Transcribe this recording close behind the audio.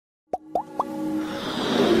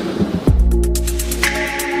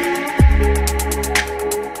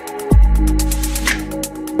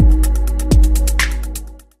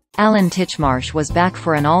Alan Titchmarsh was back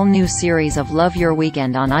for an all-new series of Love Your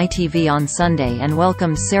Weekend on ITV on Sunday and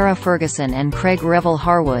welcomed Sarah Ferguson and Craig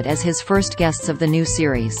Revel-Harwood as his first guests of the new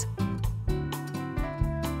series.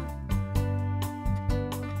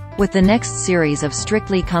 With the next series of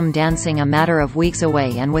Strictly Come Dancing a matter of weeks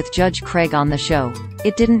away and with Judge Craig on the show,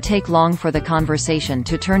 it didn't take long for the conversation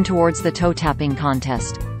to turn towards the toe-tapping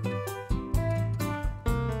contest.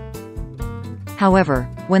 However,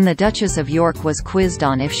 when the Duchess of York was quizzed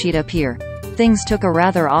on if she'd appear, things took a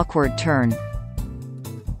rather awkward turn.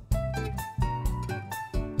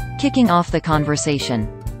 Kicking off the conversation,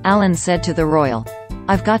 Alan said to the royal,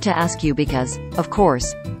 "I've got to ask you because, of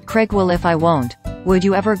course, Craig will if I won't. Would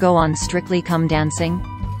you ever go on Strictly Come Dancing?"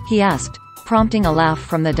 he asked, prompting a laugh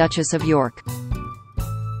from the Duchess of York.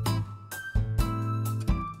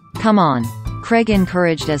 "Come on," Craig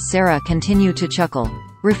encouraged as Sarah continued to chuckle,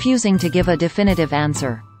 refusing to give a definitive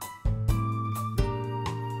answer.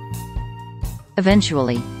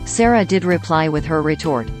 Eventually, Sarah did reply with her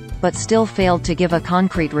retort, but still failed to give a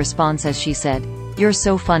concrete response as she said, "You're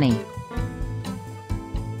so funny."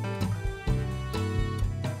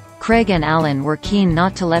 Craig and Alan were keen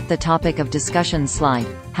not to let the topic of discussion slide,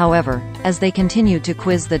 however, as they continued to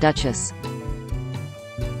quiz the Duchess.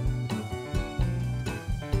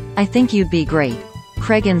 "I think you'd be great,"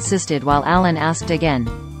 Craig insisted while Alan asked again,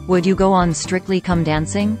 "Would you go on Strictly Come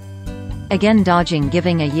Dancing?" Again dodging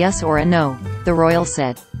giving a yes or a no, the royal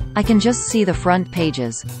said, "I can just see the front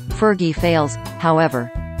pages. Fergie fails."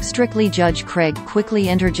 However, Strictly Judge Craig quickly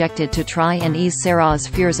interjected to try and ease Sarah's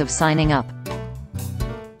fears of signing up.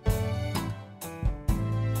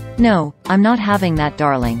 "No, I'm not having that,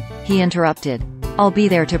 darling," he interrupted. "I'll be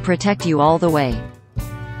there to protect you all the way.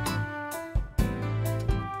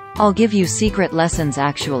 I'll give you secret lessons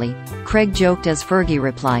actually," Craig joked as Fergie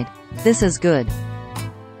replied, "This is good."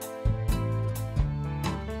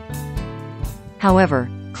 However,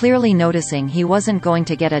 clearly noticing he wasn't going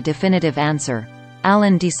to get a definitive answer,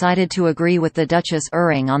 Alan decided to agree with the Duchess,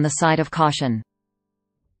 erring on the side of caution.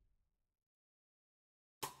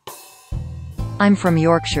 "I'm from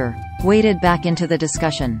Yorkshire," waded back into the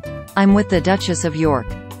discussion. "I'm with the Duchess of York."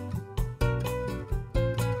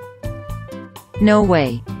 "No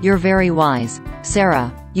way, you're very wise,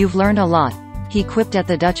 Sarah, you've learned a lot," he quipped at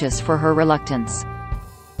the Duchess for her reluctance.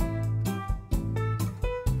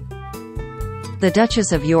 The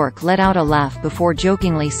Duchess of York let out a laugh before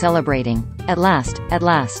jokingly celebrating, "At last, at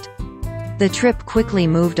last." The trip quickly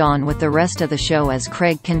moved on with the rest of the show as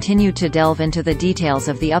Craig continued to delve into the details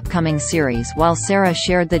of the upcoming series while Sarah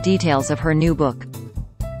shared the details of her new book.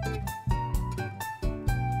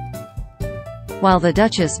 While the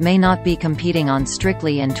Duchess may not be competing on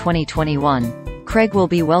Strictly in 2021, Craig will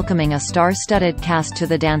be welcoming a star-studded cast to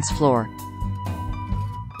the dance floor.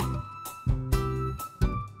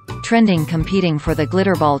 Trending competing for the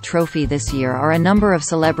Glitterball trophy this year are a number of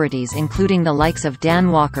celebrities including the likes of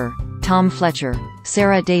Dan Walker, Tom Fletcher,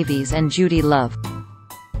 Sarah Davies and Judy Love.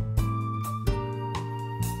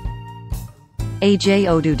 AJ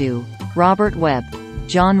Odudu, Robert Webb,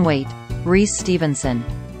 John Waite, Reese Stevenson,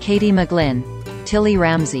 Katie McGlynn, Tilly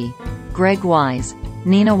Ramsey, Greg Wise,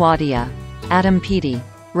 Nina Wadia, Adam Peaty,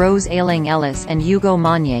 Rose Ayling-Ellis and Hugo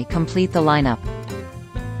Monye complete the lineup.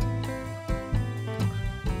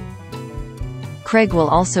 Craig will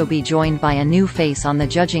also be joined by a new face on the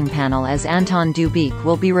judging panel as Anton Dubik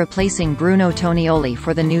will be replacing Bruno Tonioli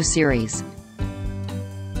for the new series.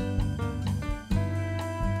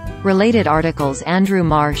 Related articles: Andrew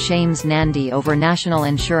Marr shames Nandi over national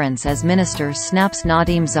insurance as minister snaps,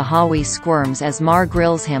 Nadeem Zahawi squirms as Marr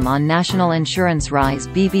grills him on national insurance rise,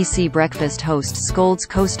 BBC Breakfast host scolds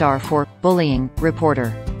co-star for bullying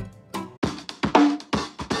reporter.